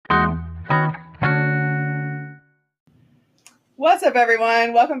What's up,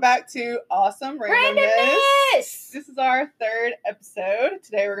 everyone? Welcome back to Awesome Randomness. This is our third episode.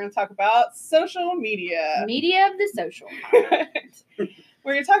 Today we're going to talk about social media. Media of the social.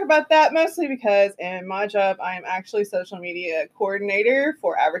 We're going to talk about that mostly because in my job, I am actually social media coordinator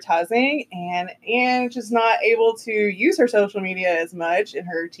for advertising, and Anne just not able to use her social media as much in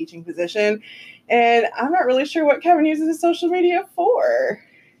her teaching position. And I'm not really sure what Kevin uses his social media for.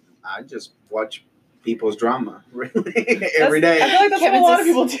 I just watch people's drama every day. I feel like that's Kevin's what a lot of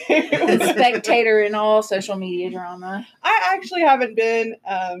people a do. spectator in all social media drama. I actually haven't been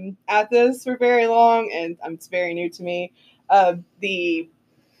at this for very long, and it's very new to me. The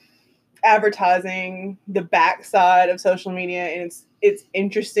advertising, the backside of social media, and it's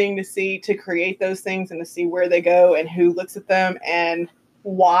interesting to create those things and to see where they go and who looks at them and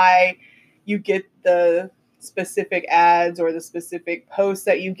why you get the specific ads or the specific posts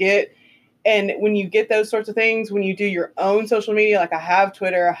that you get. And when you get those sorts of things, when you do your own social media, like I have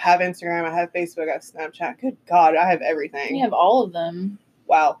Twitter, I have Instagram, I have Facebook, I have Snapchat. Good God, I have everything. You have all of them.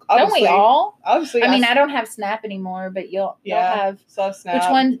 Wow. Don't we all? Obviously. I mean, I don't have Snap anymore, but you'll have. So Snap.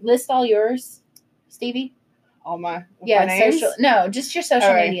 Which one? List all yours, Stevie? All my names? social. No, just your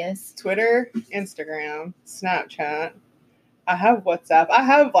social medias. Twitter, Instagram, Snapchat. I have WhatsApp. I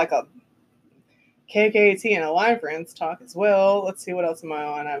have like a KKT and a Line Friends talk as well. Let's see, what else am I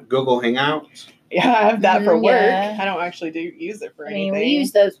on? Google Hangouts. Yeah, I have that for work. Yeah. I don't actually use it for anything. We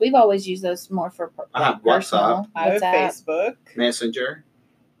use those. We've always used those more for personal. I have Facebook. Messenger.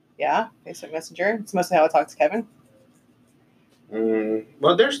 Yeah, Facebook Messenger. It's mostly how I talk to Kevin.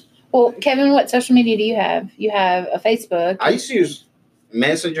 Well, Kevin, what social media do you have? You have a Facebook. I used to use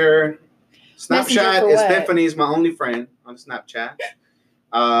Messenger. Snapchat is Stephanie's my only friend on Snapchat.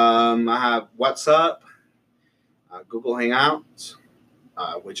 I have WhatsApp, Google Hangouts,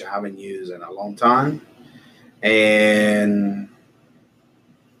 which I haven't used in a long time, and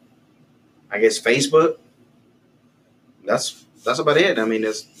I guess Facebook. That's about it. I mean,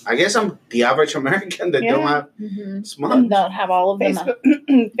 I guess I'm the average American that don't have smart. Don't have all of them.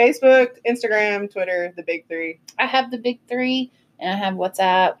 Facebook, Instagram, Twitter, the big three. I have the big three. And I have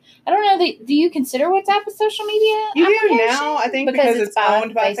WhatsApp. I don't know. Do you consider WhatsApp a social media? You do now, I think, because it's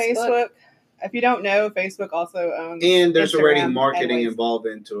owned by Facebook. If you don't know, Facebook also owns. And there's Instagram already marketing involved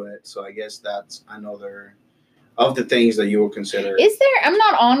into it, so I guess that's another of the things that you will consider. Is there? I'm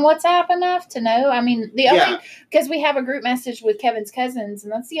not on WhatsApp enough to know. I mean, only because we have a group message with Kevin's cousins,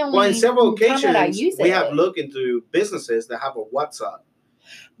 and that's the only. Well, in several occasions, I use we have looked into businesses that have a WhatsApp.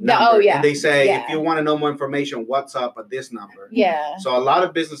 And they say if you want to know more information, WhatsApp at this number. Yeah. So a lot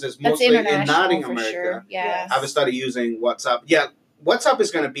of businesses, mostly in Latin America, have started using WhatsApp. Yeah, WhatsApp is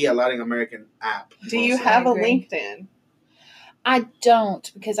going to be a Latin American app. Do you have a LinkedIn? I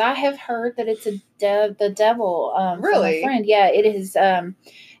don't, because I have heard that it's the devil. Really? From a friend. Yeah, it is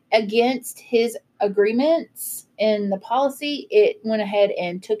against his agreements in the policy. It went ahead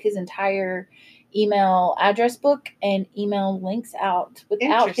and took his entire email address book and email links out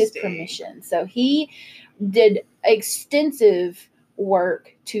without his permission. So he did extensive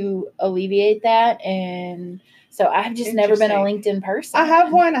work to alleviate that, and so I've just never been a LinkedIn person. I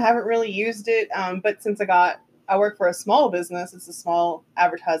have one. I haven't really used it, but since I work for a small business, it's a small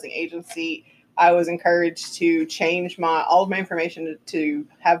advertising agency, I was encouraged to change all of my information to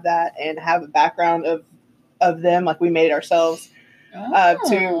have that and have a background of them, like we made it ourselves.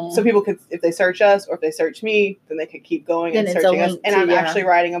 So people could, if they search us or if they search me, then they could keep going and searching us. And I'm actually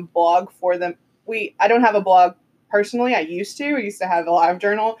writing a blog for them. I don't have a blog personally. I used to have a live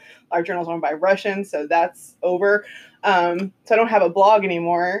journal. Live journal's owned by Russians, so that's over. So I don't have a blog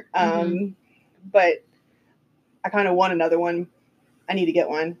anymore. But I kind of want another one. I need to get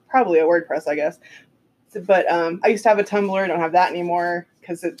one, probably a WordPress, I guess. But I used to have a Tumblr. I don't have that anymore.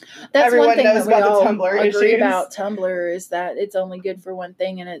 Because everyone knows about the Tumblr issues. Agree about Tumblr is that it's only good for one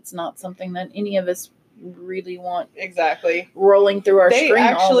thing, and it's not something that any of us really want. Exactly. Rolling through our screen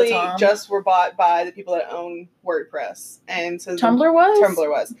all the time. They actually just were bought by the people that own WordPress, and so Tumblr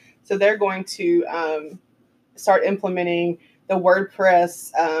was. So they're going to start implementing the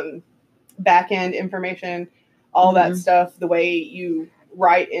WordPress backend information, all that stuff. The way you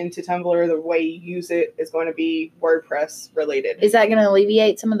write into Tumblr, the way you use it is going to be WordPress related. Is that going to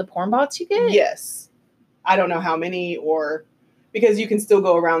alleviate some of the porn bots you get? Yes. I don't know how many, or because you can still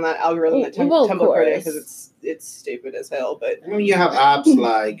go around that algorithm that Tumblr created, because it's stupid as hell. But you have apps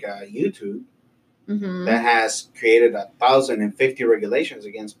like YouTube that has created 1,050 regulations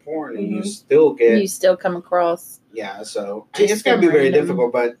against porn, and you still come across. Yeah, so it's going to be very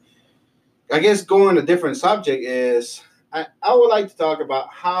difficult. But I guess going a different subject is, I would like to talk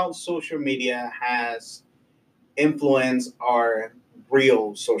about how social media has influence our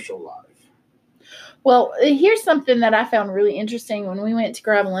real social life? Well, here's something that I found really interesting. When we went to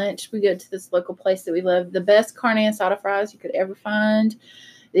grab lunch, we go to this local place that we love. The best carne asada fries you could ever find.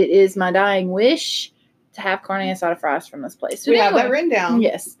 It is my dying wish to have carne asada fries from this place. We have that written down.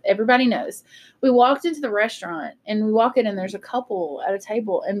 Yes, everybody knows. We walked into the restaurant, and we walk in, and there's a couple at a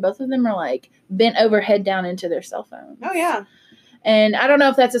table, and both of them are like bent over head down into their cell phones. Oh, yeah. And I don't know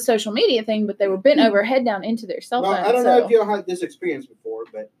if that's a social media thing, but they were bent over head down into their cell phones. I don't know if you had this experience before,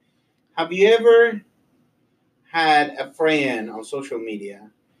 but have you ever had a friend on social media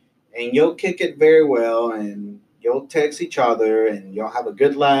and you'll kick it very well and you'll text each other and you'll have a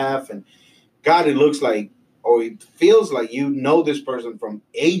good laugh, and God, it looks like, or it feels like you know this person from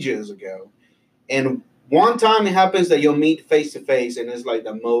ages ago, and one time it happens that you'll meet face to face and it's like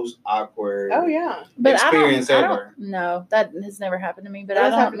the most awkward experience ever. No, that has never happened to me. But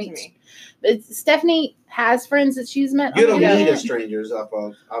that I don't meet. But Stephanie has friends that she's met. You don't meet strangers up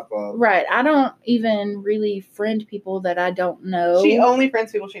of. Right. I don't even really friend people that I don't know. She only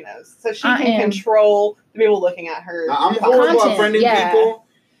friends people she knows, so she can control the people looking at her. I'm horrible at friending people.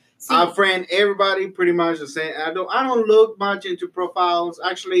 See, I friend everybody pretty much the same. I don't look much into profiles.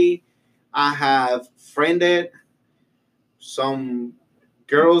 Actually, I have friended some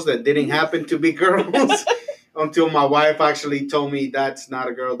girls that didn't happen to be girls until my wife actually told me that's not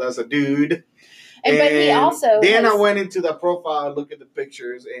a girl, that's a dude. But he also then I went into the profile, look at the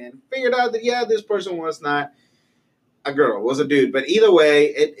pictures, and figured out that this person was not a girl, was a dude. But either way,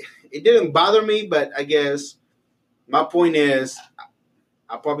 it didn't bother me. But I guess my point is,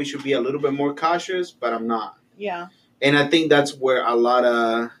 I probably should be a little bit more cautious, but I'm not. Yeah. And I think that's where a lot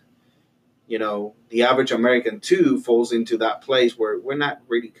of the average American too falls into that place where we're not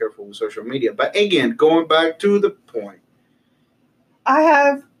really careful with social media. But again, going back to the point. I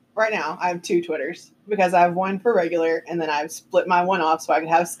have 2 Twitters because I have one for regular and then I've split my one off so I can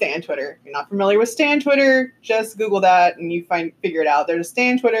have Stan Twitter. If you're not familiar with Stan Twitter, just Google that and you figure it out. There's a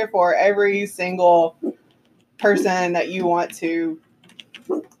Stan Twitter for every single person that you want to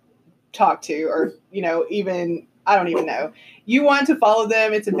talk to, or, even, I don't even know. You want to follow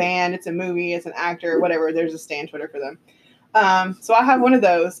them. It's a band, it's a movie, it's an actor, whatever. There's a Stan Twitter for them. So I have one of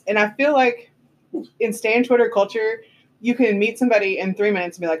those. And I feel like in Stan Twitter culture, you can meet somebody in 3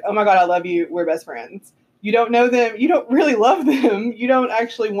 minutes and be like, oh my God, I love you. We're best friends. You don't know them. You don't really love them. You don't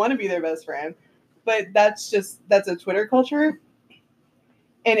actually want to be their best friend. But that's a Twitter culture.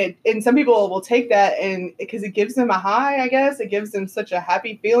 And some people will take that and because it gives them a high, I guess. It gives them such a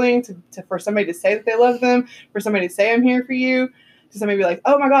happy feeling for somebody to say that they love them, for somebody to say I'm here for you, to somebody be like,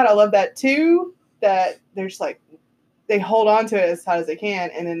 oh my God, I love that too, that they're just like, they hold on to it as tight as they can.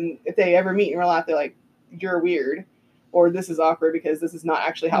 And then if they ever meet in real life, they're like, you're weird, or this is awkward because this is not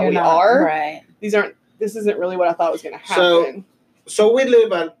actually how we are. Right. This isn't really what I thought was going to happen. So we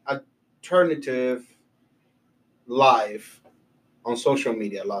live an alternative life on social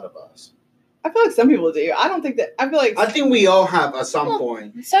media, a lot of us. I feel like some people do. I think we all have at some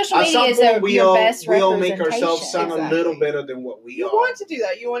point. Social media is your best representation. We all make ourselves sound a little better than what we are. You want to do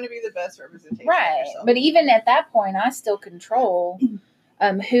that. You want to be the best representation. Right. Of yourself. But even at that point, I still control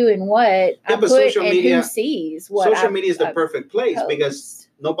who and what I put and who sees what. Social media is the perfect place because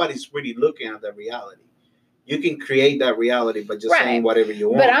nobody's really looking at the reality. You can create that reality by just saying whatever you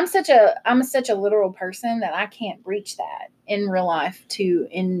want. But I'm such a literal person that I can't reach that in real life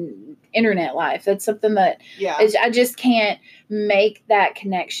in internet life. That's something that I just can't make that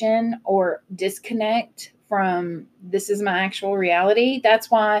connection or disconnect from this is my actual reality.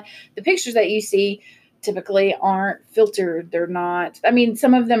 That's why the pictures that you see typically aren't filtered. They're not,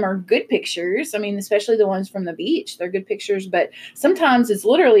 some of them are good pictures. Especially the ones from the beach, they're good pictures, but sometimes it's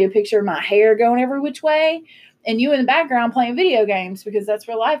literally a picture of my hair going every which way and you in the background playing video games because that's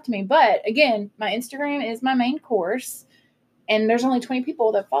real life to me. But again, my Instagram is my main course and there's only 20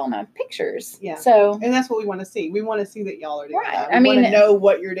 people that follow my pictures. Yeah. So, and that's what we want to see. We want to see that y'all are doing that. We want to know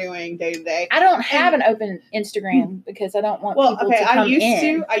what you're doing day to day. I don't have an open Instagram because I don't want people to come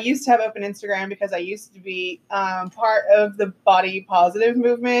in. I used to have open Instagram because I used to be part of the body positive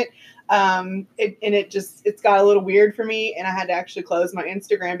movement. It's got a little weird for me, and I had to actually close my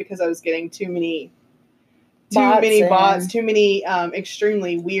Instagram because I was getting too many bots, too many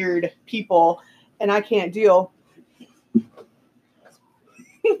extremely weird people, and I can't deal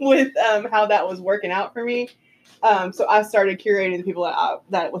with how that was working out for me. So I started curating the people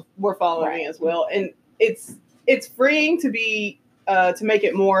that were following me as well, and it's freeing to be to make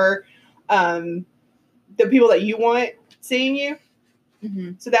it more the people that you want seeing you.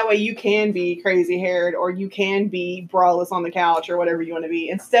 Mm-hmm. So that way you can be crazy haired or you can be braless on the couch or whatever you want to be,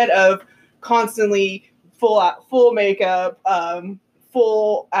 instead of constantly full makeup,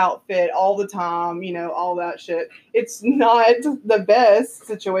 full outfit all the time, all that shit. It's not the best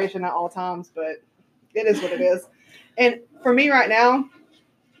situation at all times, but it is what it is. And for me right now,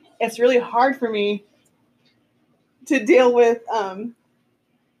 it's really hard for me to deal with,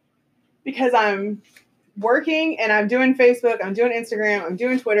 because I'm working and I'm doing Facebook, I'm doing Instagram, I'm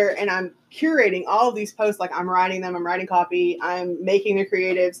doing Twitter, and I'm curating all of these posts. Like I'm writing them, I'm writing copy, I'm making the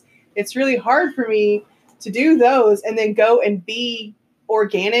creatives. It's really hard for me to do those and then go and be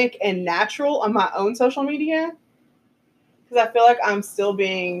organic and natural on my own social media, because I feel like I'm still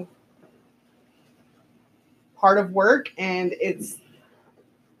being part of work, and it's.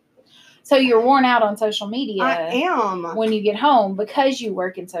 So you're worn out on social media. I am. When you get home because you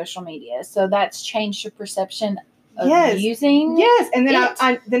work in social media. So that's changed your perception of using. Yes, and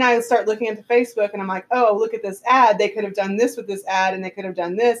then I start looking into Facebook, and I'm like, oh, look at this ad. They could have done this with this ad, and they could have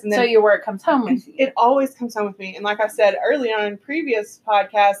done this. And then so your work comes home with you. It always comes home with me. And like I said early on in previous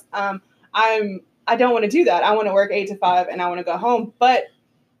podcasts, I don't want to do that. I want to work 8 to 5, and I want to go home. But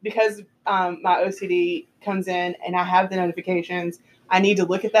because my OCD comes in and I have the notifications, I need to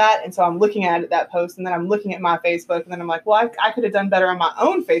look at that. And so I'm looking at that post, and then I'm looking at my Facebook, and then I'm like, well, I could have done better on my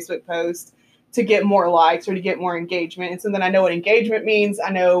own Facebook post to get more likes or to get more engagement. And so then I know what engagement means. I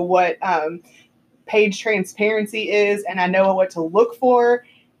know what page transparency is, and I know what to look for.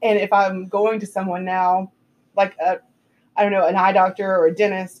 And if I'm going to someone now, like I don't know, an eye doctor or a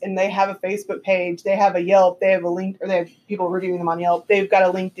dentist, and they have a Facebook page, they have a Yelp, they have a link, or they have people reviewing them on Yelp, they've got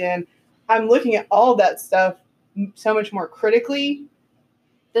a LinkedIn. I'm looking at all that stuff so much more critically.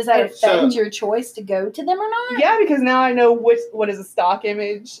 Does that affect your choice to go to them or not? Yeah, because now I know what is a stock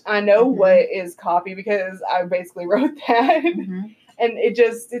image. I know what is copy because I basically wrote that. And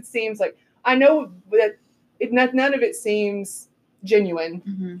it seems like I know that none of it seems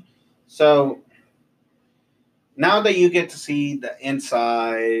genuine. So now that you get to see the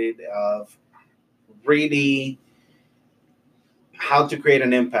inside of really how to create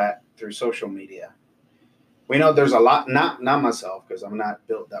an impact through social media, we know there's a lot, not myself, because I'm not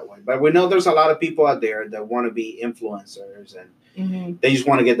built that way, but we know there's a lot of people out there that want to be influencers, and they just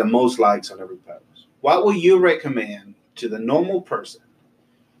want to get the most likes on every post. What would you recommend to the normal person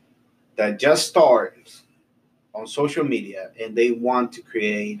that just starts on social media and they want to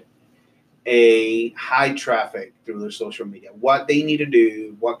create a high traffic through their social media? What they need to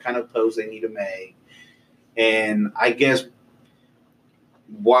do, what kind of posts they need to make, and I guess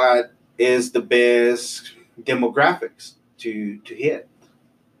what is the best demographics to hit?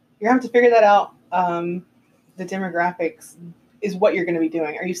 You have to figure that out. The demographics is what you're going to be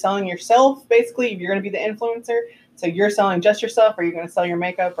doing. Are you selling yourself, basically, if you're going to be the influencer? So you're selling just yourself, or you're going to sell your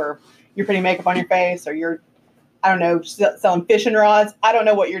makeup, or you're putting makeup on your face, or you're, I don't know, selling fishing rods. I don't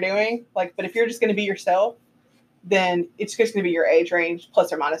know what you're doing. But if you're just going to be yourself, then it's just going to be your age range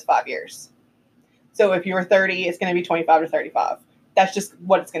plus or minus 5 years. So if you're 30, it's going to be 25 to 35. That's just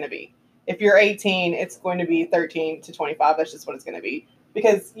what it's going to be. If you're 18, it's going to be 13 to 25. That's just what it's going to be,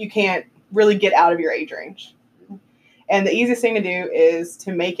 because you can't really get out of your age range. And the easiest thing to do is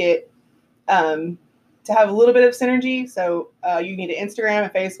to make it, to have a little bit of synergy. So you need an Instagram, a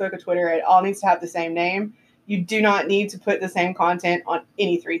Facebook, a Twitter. It all needs to have the same name. You do not need to put the same content on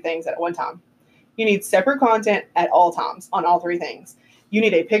any 3 things at one time. You need separate content at all times on all 3 things. You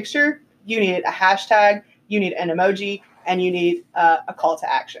need a picture, you need a hashtag, you need an emoji, and you need a call to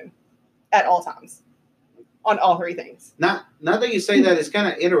action at all times on all 3 things. Now that you say that, it's kind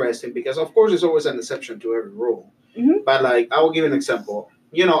of interesting, because of course there's always an exception to every rule. But I will give an example.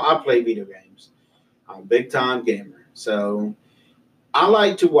 I play video games. I'm a big time gamer. So I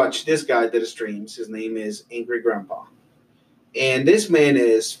like to watch this guy that streams. His name is Angry Grandpa. And this man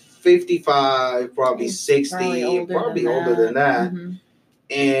is 55, probably 60, probably older than that.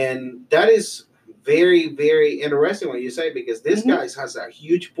 And that is very, very interesting what you say, because this guy has a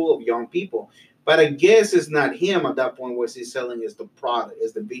huge pool of young people. But I guess it's not him at that point. What he's selling is the product,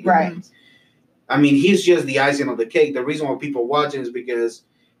 is the video games. I mean, he's just the icing on the cake. The reason why people watch him is because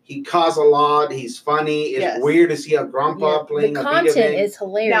he costs a lot. He's funny. It's weird to see a grandpa playing a video game. The content is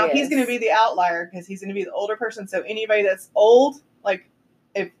hilarious. Now, he's going to be the outlier, because he's going to be the older person. So anybody that's old, like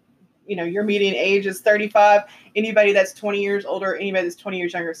if your median age is 35, anybody that's 20 years older, anybody that's 20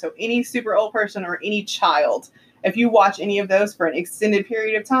 years younger. So any super old person or any child, if you watch any of those for an extended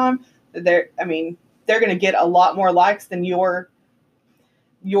period of time, they're going to get a lot more likes than your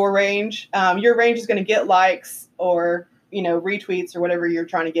range. Your range is going to get likes or, retweets or whatever you're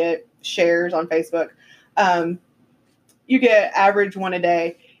trying to get, shares on Facebook. You get average 1 a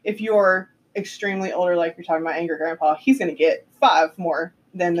day. If you're extremely older, like you're talking about Angry Grandpa, he's going to get 5 more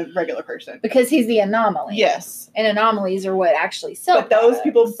than the regular person. Because he's the anomaly. Yes. And anomalies are what actually sell. But those products.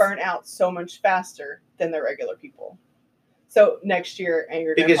 people burn out so much faster than the regular people. So next year,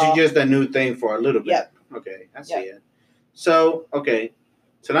 Angry Because Grandpa, you're just a new thing for a little bit. Yep. Okay, I see it. So, okay.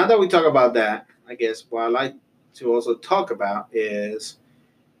 So now that we talk about that, I guess what I like to also talk about is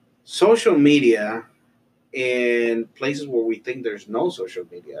social media in places where we think there's no social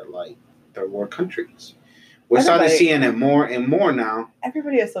media, like third world countries. We're starting seeing it more and more now.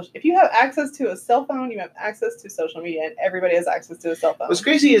 Everybody has social. If you have access to a cell phone, you have access to social media, and everybody has access to a cell phone. What's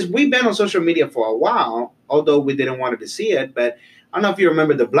crazy is we've been on social media for a while, although we didn't want to see it. But I don't know if you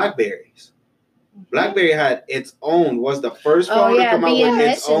remember the Blackberries. BlackBerry had its own, was the first phone to come out with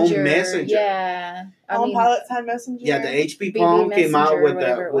its own messenger. Yeah. Palm Pilots had Messenger. Yeah, the HP Palm came out with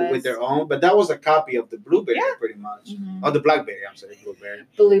their own, but that was a copy of the Blueberry pretty much. Mm-hmm. Oh, the Blackberry, I'm sorry, Blueberry.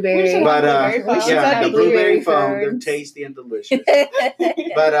 Blueberry. But the Blueberry phone, they're tasty and delicious.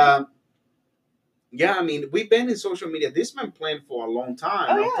 But yeah, I mean, we've been in social media. This has been planned for a long time.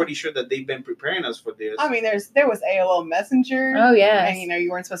 I'm pretty sure that they've been preparing us for this. I mean, there was AOL Messenger. Oh, yeah. And, you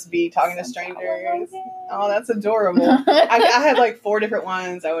weren't supposed to be talking to strangers. Oh, that's adorable. I had like 4 different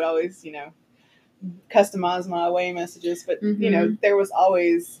ones. I would always, customize my away messages. But, there was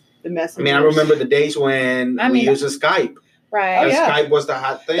always the message. I mean, I remember the days when we used Skype. Right. Skype was the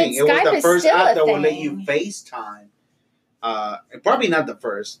hot thing. It was the first app that would let you FaceTime. Probably not the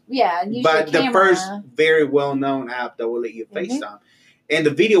first. Yeah, but the first very well-known app that will let you FaceTime. And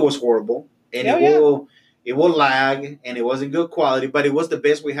the video was horrible. And it will lag, and it wasn't good quality, but it was the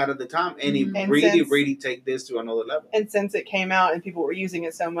best we had at the time. And it really take this to another level. And since it came out and people were using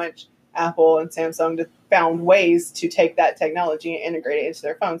it so much, Apple and Samsung found ways to take that technology and integrate it into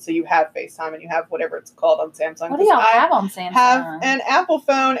their phone. So you have FaceTime and you have whatever it's called on Samsung. What do y'all have on Samsung? I have an Apple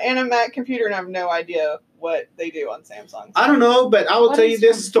phone and a Mac computer, and I have no idea what they do on Samsung. I don't know, but I will tell you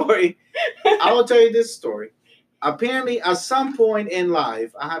this story. I will tell you this story. Apparently, at some point in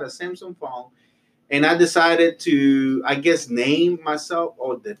life, I had a Samsung phone, and I decided to, I guess, name myself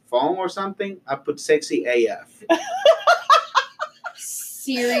or the phone or something. I put Sexy AF.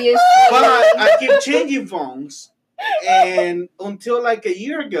 Seriously? But I keep changing phones, and until like a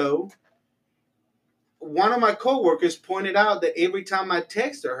year ago, one of my coworkers pointed out that every time I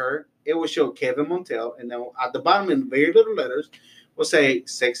texted her, it would show Kevin Montel, and then at the bottom in very little letters will say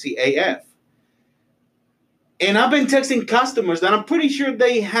Sexy AF. And I've been texting customers that I'm pretty sure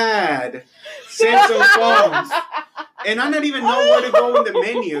they had Samsung phones. And I didn't even know where to go in the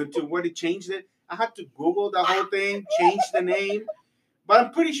menu to where to change it. I had to Google the whole thing, change the name. But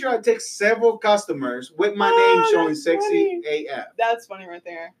I'm pretty sure I text several customers with my name showing Sexy AF. That's funny right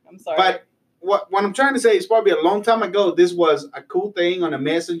there. I'm sorry. But what I'm trying to say is probably a long time ago, this was a cool thing on a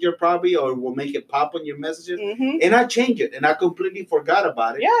messenger probably, or will make it pop on your messages. Mm-hmm. And I changed it, and I completely forgot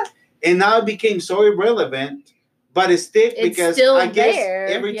about it. Yeah. And now it became so irrelevant, but it's still because I guess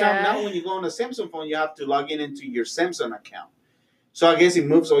every time now when you go on a Samsung phone, you have to log into your Samsung account. So I guess it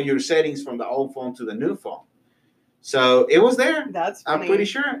moves all your settings from the old phone to the new phone. So it was there. That's funny. I'm pretty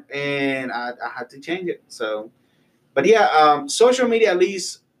sure. And I had to change it. So, but yeah, social media, at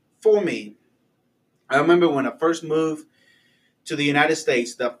least for me, I remember when I first moved to the United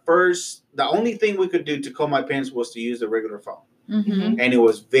States, the only thing we could do to call my parents was to use the regular phone. Mm-hmm. And it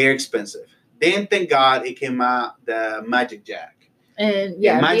was very expensive. Then, thank God, it came out the Magic Jack. And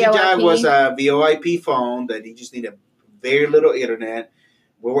Magic Jack was a VoIP phone that you just needed very little internet.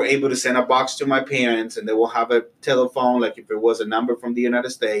 We were able to send a box to my parents, and they will have a telephone, like if it was a number from the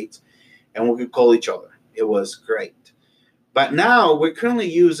United States, and we could call each other. It was great. But now we're currently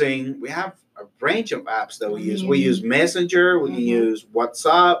we have a range of apps that we use. We use Messenger. We can use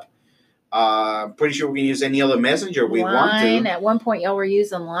WhatsApp. Pretty sure we can use any other messenger we want to. At one point, y'all were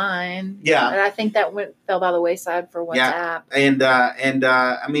using Line. Yeah, and I think that fell by the wayside for WhatsApp. Yeah, and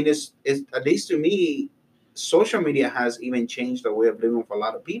I mean, it's at least to me, social media has even changed the way of living for a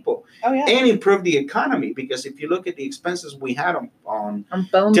lot of people. Oh yeah, and improved the economy, because if you look at the expenses we had on phone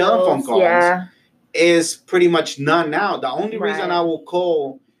telephone bills, calls, is pretty much none now. The only reason I will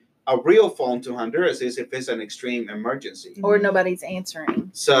call a real phone to Honduras is if it's an extreme emergency or nobody's answering.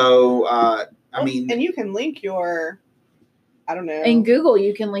 So I mean, and you can link your, I don't know. In Google,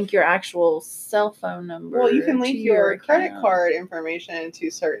 you can link your actual cell phone number. Well, you can link your credit card information to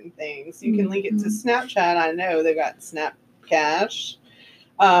certain things. You can link it to Snapchat. I know they've got Snap Cash.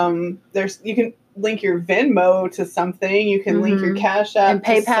 You can link your Venmo to something. You can link your Cash App and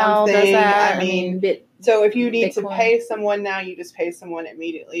PayPal to something. does that. I mean, so if you need to pay someone now, you just pay someone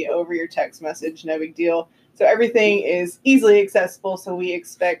immediately over your text message. No big deal. So everything is easily accessible. So we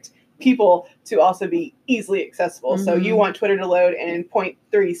expect people to also be easily accessible. So you want Twitter to load in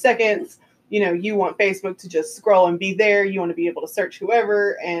 0.3 seconds. You want Facebook to just scroll and be there. You want to be able to search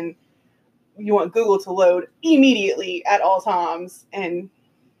whoever, and you want Google to load immediately at all times. And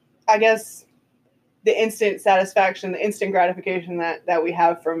I guess the instant satisfaction, the instant gratification that we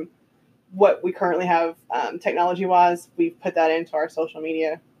have from what we currently have technology-wise, we've put that into our social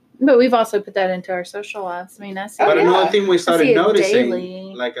media. But we've also put that into our social lives. I mean, that's. But another thing we started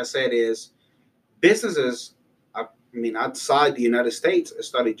noticing, like I said, is businesses, outside the United States,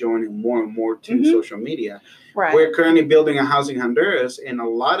 started joining more and more to social media. Right. We're currently building a house in Honduras, and a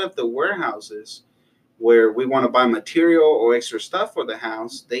lot of the warehouses where we want to buy material or extra stuff for the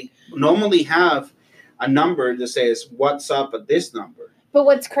house, they normally have a number that says, "What's up at this number?" But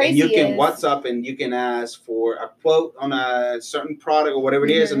what's crazy and you can WhatsApp and you can ask for a quote on a certain product or whatever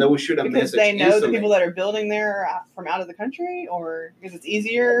it is, and they will shoot a message. Because they know instantly. The people that are building there are from out of the country, or because it's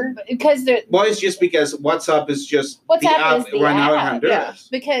easier? Because it's just because WhatsApp is just the app right now in Honduras. Yeah.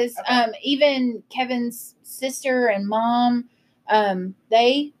 Because even Kevin's sister and mom,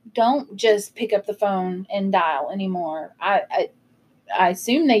 they don't just pick up the phone and dial anymore. I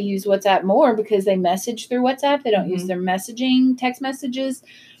assume they use WhatsApp more because they message through WhatsApp. They don't use their messaging, text messages.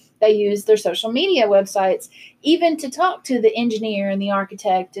 They use their social media websites, even to talk to the engineer and the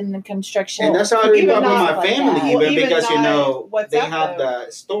architect and the construction. And that's how I keep up with my family, even because, WhatsApp, they have the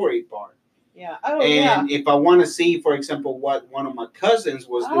story part. Yeah. If I want to see, for example, what one of my cousins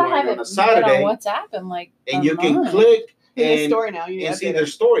was doing on a Saturday. On WhatsApp and you can click and story now. And see their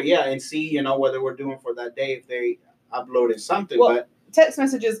story. Yeah. And see, whether we're doing for that day, if they uploaded something. But text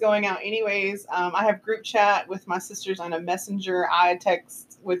messages going out anyways. I have group chat with my sisters on a Messenger. I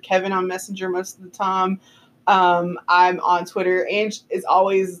text with Kevin on Messenger most of the time. I'm on Twitter. Ange is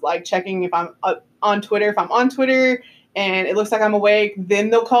always like checking if I'm on Twitter. If I'm on Twitter and it looks like I'm awake, then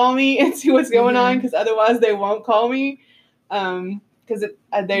they'll call me and see what's going on, because otherwise they won't call me because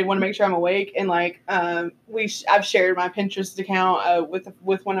they want to make sure I'm awake. And I've shared my Pinterest account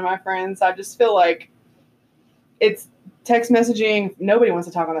with one of my friends. I just feel like it's text messaging. Nobody wants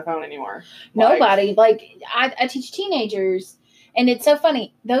to talk on the phone anymore. Nobody. I teach teenagers, and it's so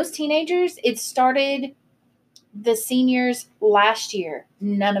funny. Those teenagers, it started the seniors last year.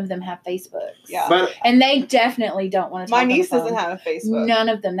 None of them have Facebooks. Yeah. And they definitely don't want to talk on the phone. My niece doesn't have a Facebook. None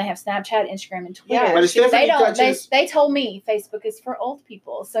of them. They have Snapchat, Instagram, and Twitter. Yeah, but they told me Facebook is for old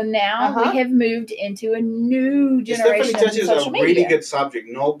people. So now we have moved into a new generation of social media. It touches a really good subject.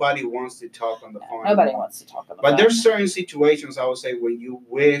 Nobody wants to talk on the phone. Nobody wants to talk on the phone. But there's certain situations, I would say, where you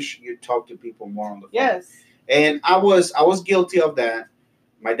wish you talk to people more on the phone. Yes. And I was guilty of that.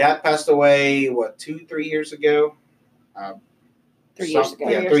 My dad passed away, 2-3 years ago? 3 years ago.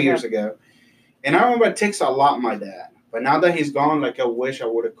 Yeah, 3 years ago. And I remember it takes a lot, my dad. But now that he's gone, I wish I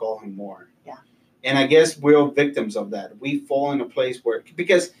would have called him more. Yeah. And I guess we're all victims of that. We fall in a place where,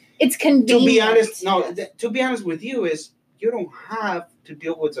 because it's convenient. To be honest with you, is you don't have to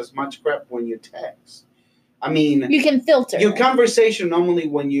deal with as much crap when you text. I mean, you can filter your conversation. Normally,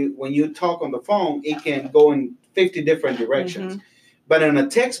 when you talk on the phone, it can go in 50 different directions. But in a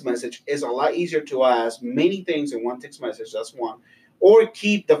text message, it's a lot easier to ask many things in one text message. That's one. Or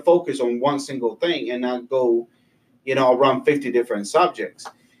keep the focus on one single thing and not go, around 50 different subjects.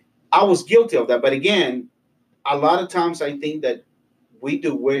 I was guilty of that. But again, a lot of times I think that we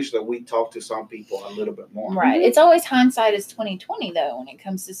do wish that we talk to some people a little bit more. Right. It's always hindsight is 20/20 though when it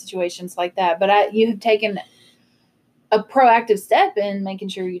comes to situations like that. But you have taken a proactive step in making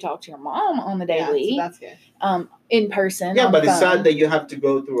sure you talk to your mom on the daily. Yeah, so that's good. In person. Yeah, but it's sad that you have to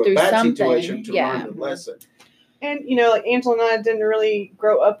go through a bad situation to learn the lesson. And Angela and I didn't really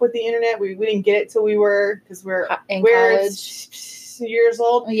grow up with the internet. We didn't get it till we were, because we're college years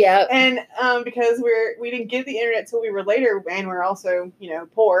old. Yeah. And because we didn't get the internet till we were later, and we're also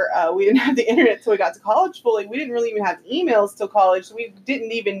poor. We didn't have the internet till we got to college fully. We didn't really even have emails till college, so we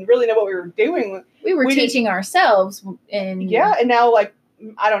didn't even really know what we were doing. We were teaching ourselves, and and now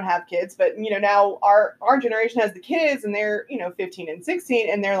I don't have kids, but now our generation has the kids, and they're 15 and 16,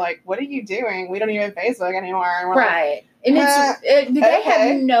 and they're like, "What are you doing? We don't even have Facebook anymore." And right. And they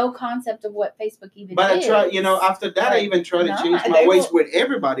have no concept of what Facebook even is. But I try, after that, I even try to change my ways with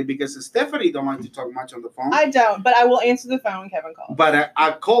everybody, because Stephanie don't like to talk much on the phone. I don't, but I will answer the phone when Kevin calls. But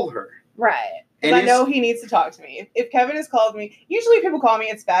I call her. Right. And I know he needs to talk to me. If Kevin has called me, usually if people call me,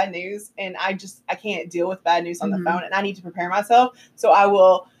 it's bad news, and I can't deal with bad news on the phone, and I need to prepare myself. So I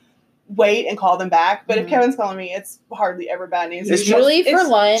will wait and call them back. But if Kevin's calling me, it's hardly ever bad news. It's usually for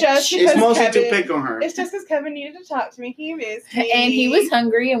lunch. It's mostly to pick on her. It's just because Kevin needed to talk to me. He missed me. And he was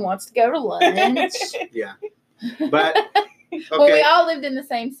hungry and wants to go to lunch. Yeah. But Well, we all lived in the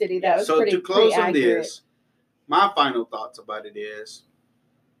same city. That was so pretty, to close pretty on accurate. this, my final thoughts about it is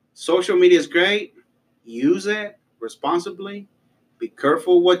social media is great. Use it responsibly. Be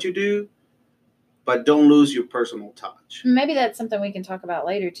careful what you do, but don't lose your personal touch. Maybe that's something we can talk about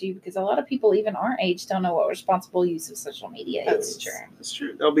later too, because a lot of people, even our age, don't know what responsible use of social media That's is. true. That's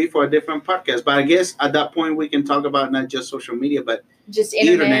true. That'll be for a different podcast. But I guess at that point we can talk about not just social media, but Just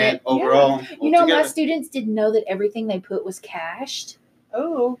internet. overall. You know, my altogether. students didn't know that everything they put was cached.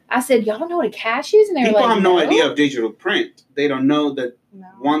 Oh, I said, y'all know what a cache is? And they were People like, have no idea of digital print. They don't know that no.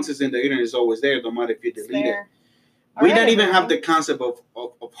 once it's in the internet, it's always there, no matter if you It's delete it. there. We All right, don't even have the everyone. concept of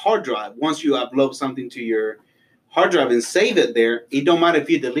hard drive. Once you upload something to your hard drive and save it there, it don't matter if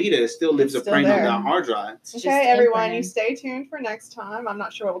you delete it, it still lives It's a still print on there. that hard drive. It's just Okay, everyone, imprinted. you stay tuned for next time. I'm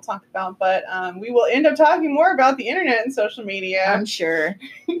not sure what we'll talk about, but we will end up talking more about the internet and social media. I'm sure.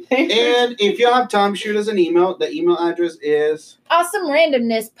 And if you have time, shoot us an email. The email address is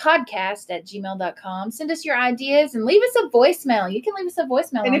awesomerandomnesspodcast@gmail.com. Send us your ideas and leave us a voicemail. You can leave us a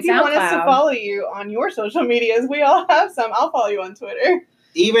voicemail And on if you want us to SoundCloud. follow you on your social medias, we all have some. I'll follow you on Twitter.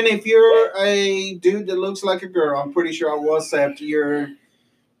 even if you're a dude that looks like a girl, I'm pretty sure I will accept your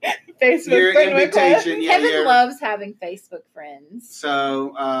Facebook friend request. invitation. Yeah, Kevin yeah. loves having Facebook friends.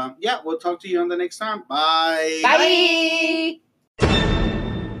 So, yeah, we'll talk to you on the next time. Bye. Bye.